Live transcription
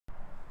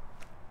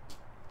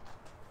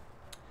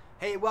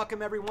Hey,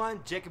 welcome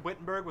everyone. Jacob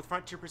Wittenberg with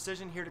Frontier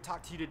Precision here to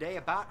talk to you today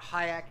about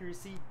high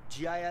accuracy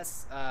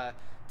GIS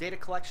data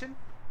collection.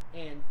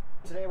 And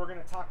today we're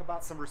going to talk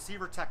about some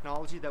receiver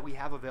technology that we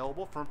have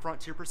available from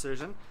Frontier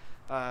Precision.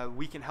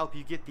 We can help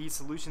you get these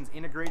solutions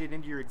integrated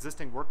into your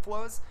existing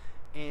workflows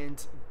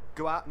and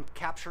go out and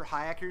capture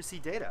high accuracy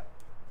data.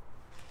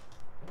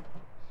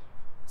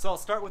 So I'll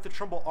start with the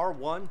Trumbull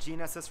R1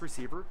 GNSS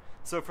receiver.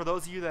 So for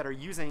those of you that are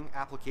using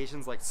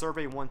applications like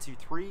Survey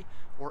 123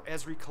 or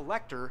Esri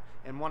Collector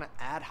and want to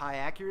add high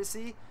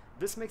accuracy,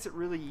 this makes it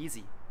really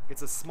easy.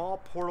 It's a small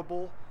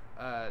portable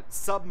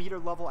sub-meter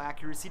level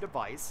accuracy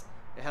device.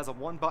 It has a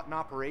one-button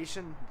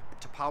operation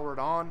to power it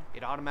on.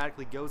 It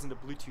automatically goes into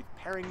Bluetooth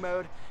pairing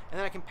mode, and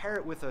then I can pair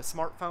it with a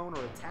smartphone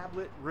or a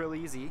tablet real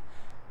easy.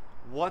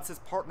 Once it's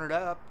partnered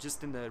up,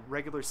 just in the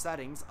regular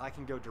settings, I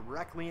can go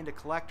directly into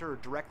Collector or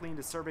directly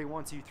into Survey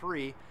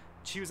 123,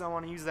 choose I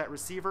want to use that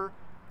receiver,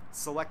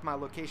 select my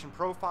location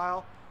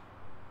profile,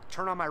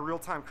 turn on my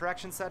real-time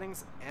correction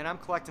settings, and I'm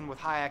collecting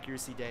with high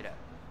accuracy data.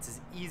 It's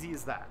as easy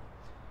as that.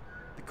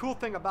 The cool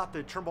thing about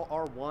the Trimble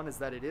R1 is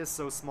that it is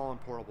so small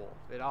and portable.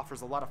 It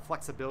offers a lot of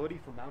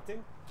flexibility for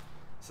mounting.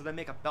 So they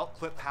make a belt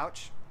clip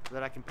pouch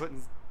that I can put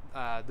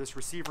this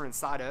receiver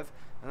inside of,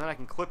 and then I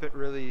can clip it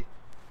really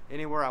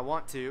anywhere I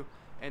want to.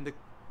 And the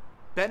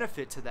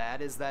benefit to that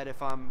is that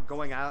if I'm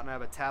going out and I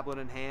have a tablet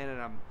in hand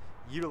and I'm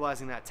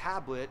utilizing that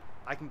tablet,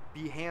 I can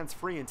be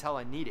hands-free until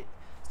I need it.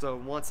 So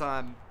once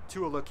I'm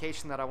to a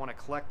location that I want to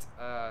collect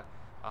a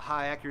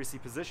high accuracy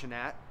position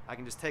at, I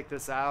can just take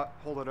this out,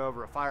 hold it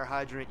over a fire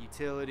hydrant,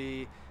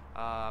 utility,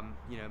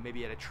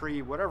 maybe at a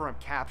tree, whatever I'm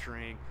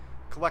capturing,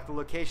 collect the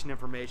location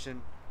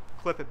information,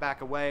 clip it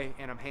back away,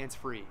 and I'm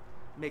hands-free.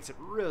 It makes it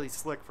really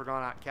slick for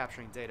going out and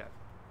capturing data.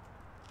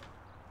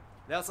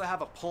 They also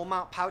have a pull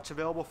mount pouch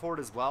available for it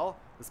as well.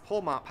 This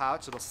pull mount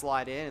pouch, it'll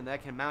slide in and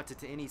that can mount it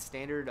to any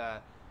standard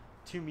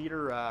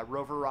 2-meter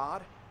rover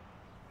rod,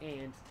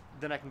 and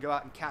then I can go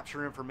out and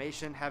capture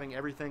information having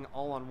everything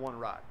all on one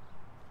rod.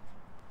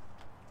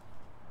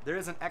 There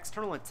is an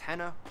external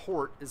antenna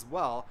port as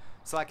well,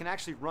 so I can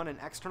actually run an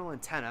external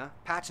antenna,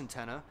 patch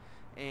antenna,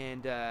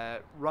 and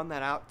run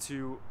that out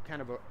to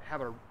kind of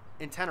have an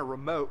antenna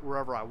remote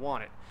wherever I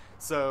want it.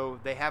 So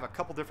they have a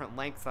couple different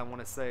lengths, I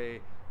want to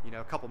say,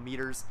 a couple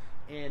meters.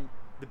 And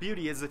the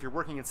beauty is if you're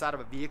working inside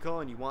of a vehicle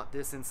and you want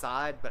this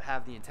inside but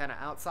have the antenna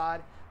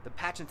outside, the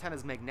patch antenna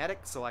is magnetic,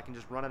 so I can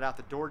just run it out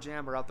the door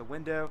jamb or out the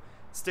window,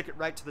 stick it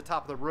right to the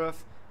top of the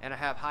roof, and I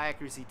have high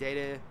accuracy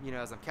data,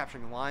 as I'm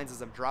capturing lines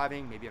as I'm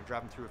driving. Maybe I'm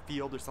driving through a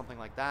field or something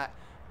like that.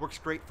 Works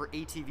great for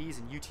ATVs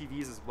and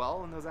UTVs as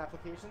well in those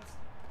applications.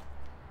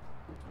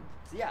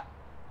 So yeah,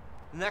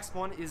 the next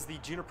one is the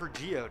Juniper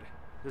Geode.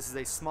 This is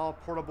a small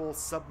portable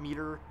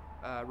sub-meter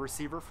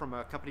receiver from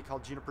a company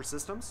called Juniper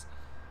Systems,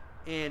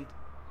 and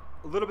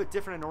a little bit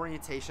different in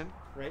orientation,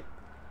 right?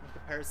 In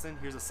comparison,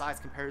 here's a size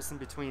comparison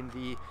between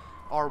the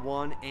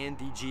R1 and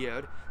the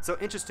Geode. So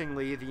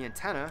interestingly, the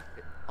antenna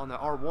on the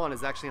R1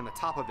 is actually on the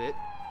top of it.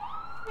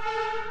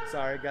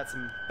 Sorry, got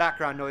some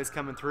background noise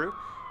coming through.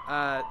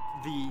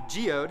 The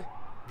Geode,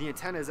 the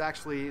antenna is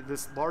actually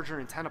this larger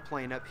antenna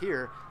plane up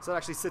here, so it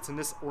actually sits in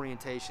this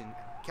orientation.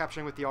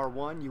 Capturing with the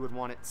R1, you would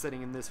want it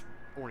sitting in this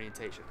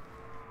orientation.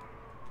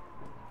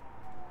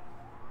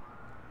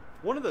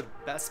 One of the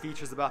best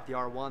features about the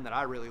R1 that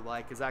I really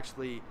like is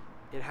actually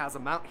it has a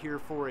mount here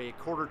for a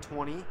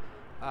 1/4-20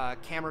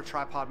 camera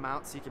tripod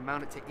mount, so you can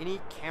mount it to any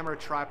camera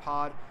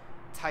tripod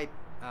type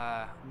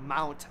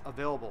mount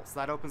available. So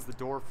that opens the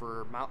door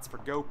for mounts for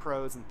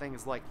GoPros and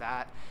things like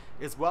that,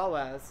 as well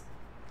as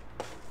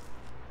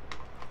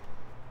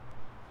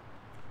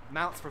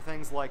mounts for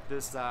things like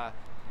this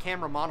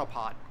camera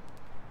monopod.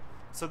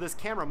 So this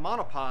camera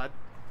monopod,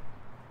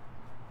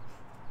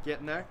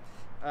 getting there,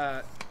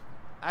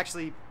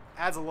 actually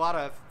adds a lot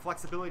of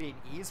flexibility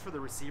and ease for the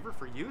receiver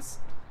for use.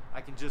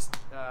 I can just,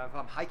 if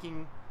I'm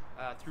hiking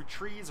through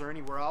trees or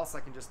anywhere else,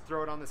 I can just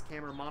throw it on this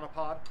camera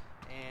monopod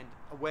and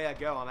away I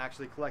go. I'm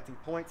actually collecting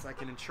points. I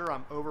can ensure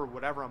I'm over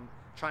whatever I'm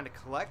trying to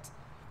collect.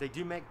 They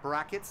do make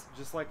brackets,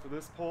 just like for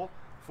this pole,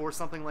 for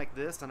something like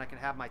this, and I can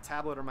have my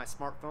tablet or my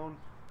smartphone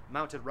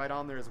mounted right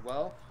on there as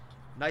well.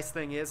 Nice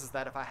thing is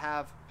that if I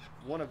have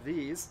one of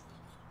these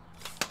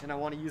and I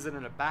want to use it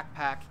in a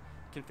backpack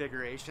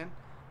configuration,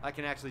 I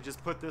can actually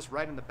just put this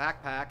right in the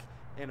backpack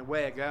and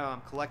away I go.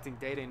 I'm collecting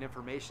data and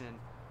information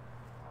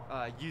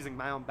using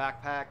my own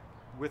backpack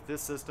with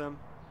this system.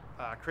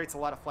 Creates a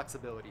lot of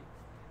flexibility.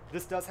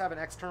 This does have an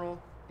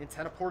external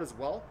antenna port as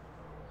well.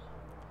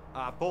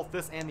 Both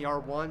this and the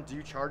R1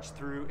 do charge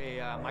through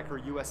a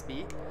micro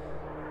USB.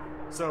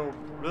 So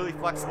really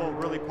flexible,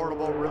 really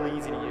portable, really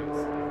easy to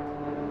use.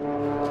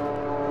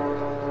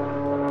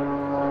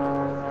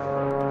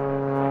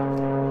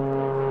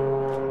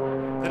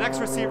 The next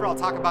receiver I'll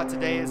talk about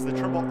today is the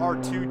Trimble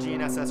R2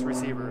 GNSS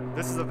receiver.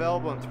 This is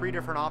available in 3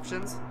 different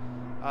options: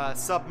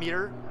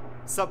 sub-meter,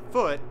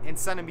 sub-foot, and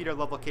centimeter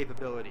level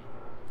capability.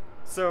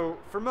 So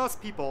for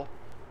most people,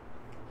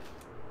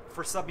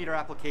 for sub-meter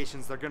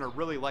applications, they're going to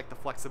really like the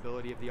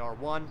flexibility of the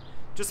R1,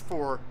 just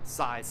for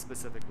size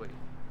specifically.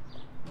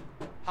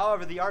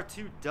 However, the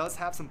R2 does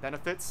have some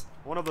benefits.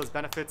 One of those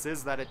benefits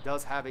is that it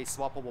does have a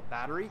swappable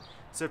battery.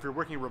 So if you're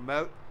working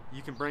remote,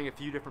 you can bring a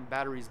few different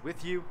batteries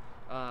with you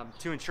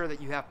to ensure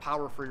that you have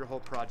power for your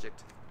whole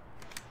project.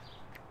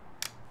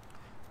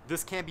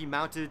 This can be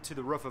mounted to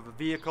the roof of a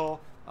vehicle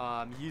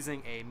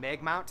using a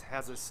mag mount. It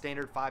has a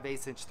standard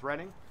 5/8 inch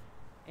threading,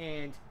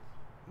 and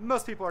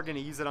most people are going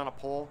to use it on a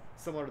pole,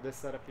 similar to this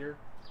setup here.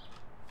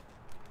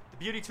 The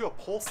beauty to a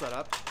pole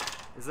setup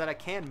is that I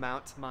can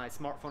mount my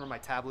smartphone or my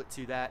tablet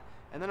to that,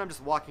 and then I'm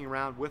just walking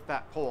around with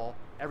that pole,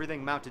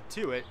 everything mounted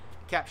to it,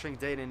 capturing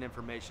data and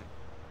information.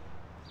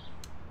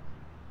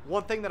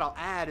 One thing that I'll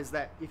add is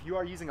that if you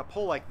are using a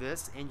pole like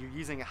this and you're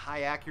using a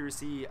high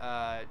accuracy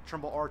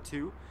Trimble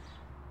R2,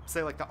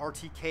 say like the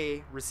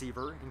RTK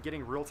receiver, and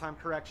getting real-time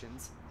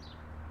corrections,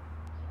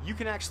 you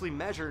can actually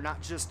measure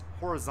not just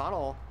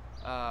horizontal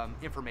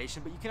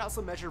information, but you can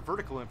also measure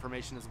vertical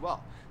information as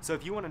well. So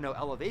if you want to know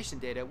elevation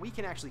data, we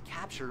can actually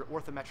capture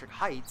orthometric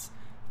heights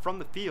from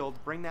the field,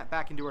 bring that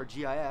back into our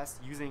GIS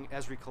using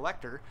Esri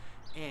Collector,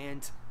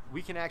 and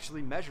we can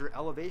actually measure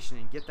elevation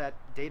and get that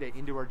data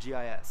into our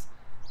GIS.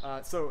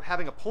 So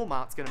having a pole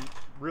mount is going to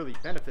really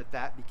benefit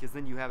that, because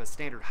then you have a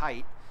standard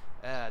height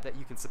that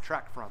you can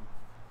subtract from,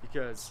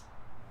 because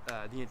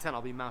the antenna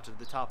will be mounted at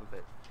the top of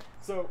it.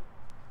 So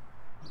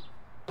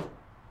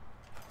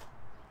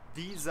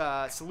these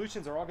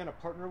solutions are all going to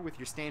partner with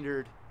your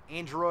standard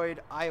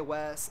Android,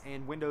 iOS,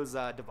 and Windows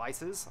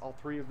devices. All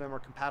three of them are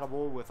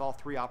compatible with all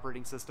three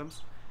operating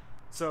systems.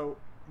 So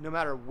no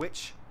matter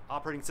which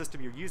operating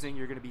system you're using,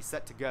 you're going to be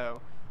set to go.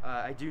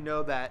 I do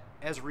know that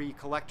Esri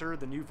Collector,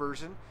 the new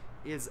version,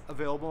 is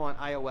available on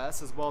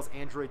iOS as well as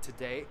Android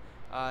today.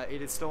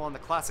 It is still on the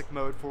classic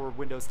mode for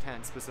Windows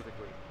 10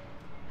 specifically.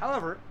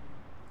 However,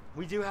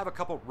 we do have a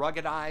couple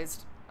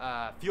ruggedized,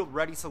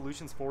 field-ready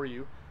solutions for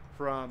you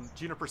from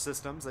Juniper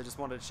Systems. I just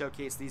wanted to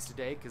showcase these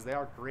today because they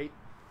are great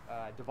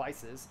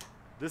devices.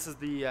 This is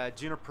the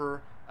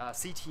Juniper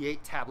CT8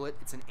 tablet.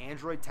 It's an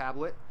Android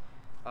tablet.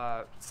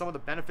 Some of the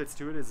benefits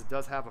to it is it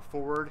does have a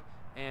forward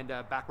and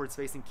backwards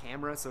facing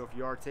camera, so if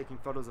you are taking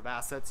photos of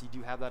assets, you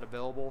do have that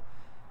available.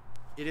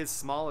 It is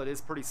small, it is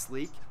pretty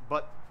sleek,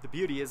 but the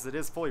beauty is it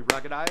is fully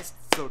ruggedized,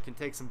 so it can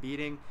take some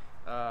beating.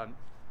 I'm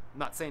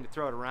not saying to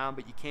throw it around,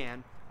 but you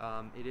can.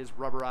 It is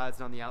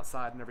rubberized on the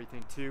outside and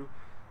everything too,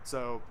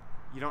 so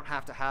you don't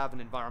have to have an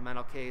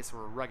environmental case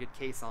or a rugged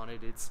case on it.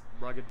 It's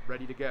rugged,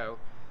 ready to go.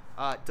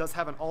 It does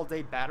have an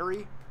all-day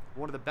battery.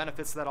 One of the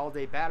benefits of that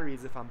all-day battery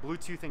is if I'm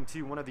Bluetoothing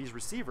to one of these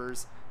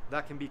receivers,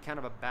 that can be kind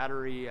of a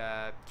battery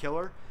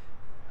killer.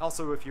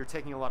 Also, if you're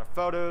taking a lot of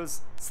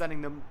photos,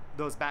 sending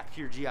those back to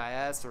your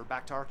GIS or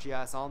back to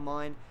ArcGIS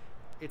Online,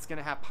 it's going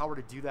to have power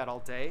to do that all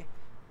day.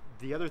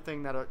 The other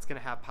thing that it's going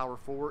to have power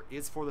for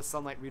is for the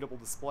sunlight readable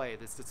display.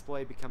 This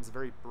display becomes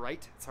very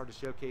bright. It's hard to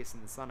showcase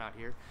in the sun out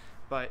here,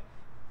 but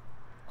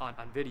on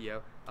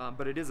video,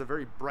 but it is a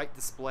very bright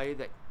display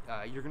that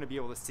you're going to be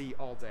able to see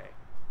all day.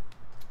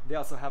 They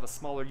also have a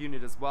smaller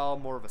unit as well,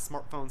 more of a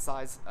smartphone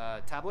size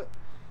tablet.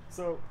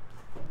 So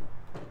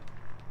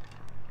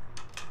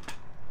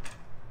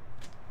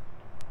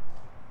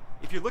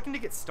if you're looking to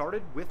get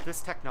started with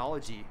this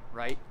technology,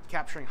 right,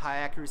 capturing high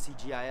accuracy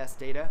GIS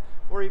data,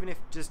 or even if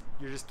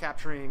you're just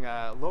capturing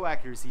low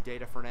accuracy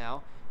data for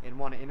now and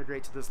want to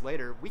integrate to this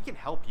later, we can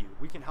help you.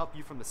 We can help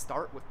you from the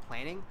start with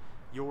planning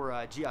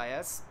your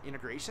GIS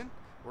integration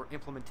or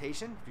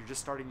implementation. If you're just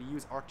starting to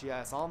use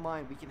ArcGIS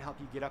Online, we can help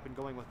you get up and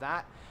going with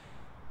that.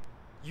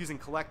 Using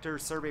Collector,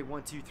 Survey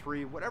 1, 2,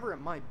 3, whatever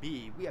it might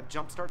be, we have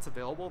jump starts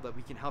available that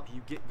we can help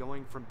you get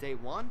going from day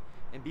one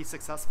and be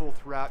successful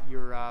throughout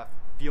your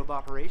field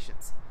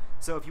operations.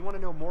 So if you want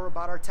to know more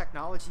about our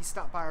technology,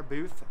 stop by our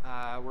booth.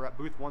 We're at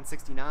booth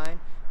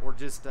 169, or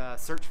just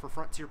search for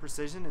Frontier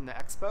Precision in the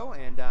expo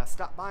and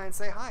stop by and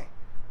say hi.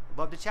 I'd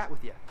love to chat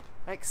with you.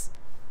 Thanks.